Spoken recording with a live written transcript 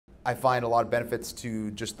I find a lot of benefits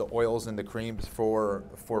to just the oils and the creams for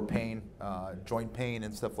pain, joint pain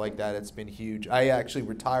and stuff like that. It's been huge. I actually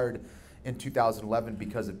retired in 2011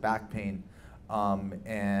 because of back pain,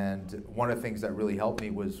 and one of the things that really helped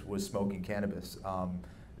me was smoking cannabis.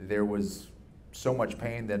 There was so much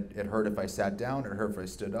pain that it hurt if I sat down, it hurt if I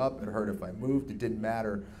stood up, it hurt if I moved. It didn't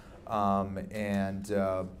matter, and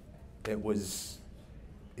it was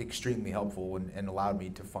extremely helpful and allowed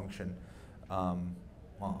me to function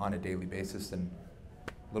on a daily basis, and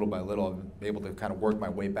little by little I've been able to kind of work my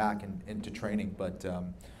way back into training. But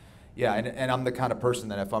yeah, and I'm the kind of person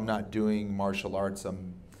that if I'm not doing martial arts,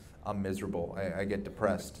 I'm miserable. I get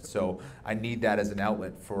depressed. So I need that as an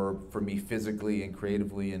outlet for me physically and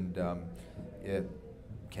creatively, and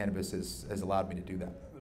cannabis has allowed me to do that.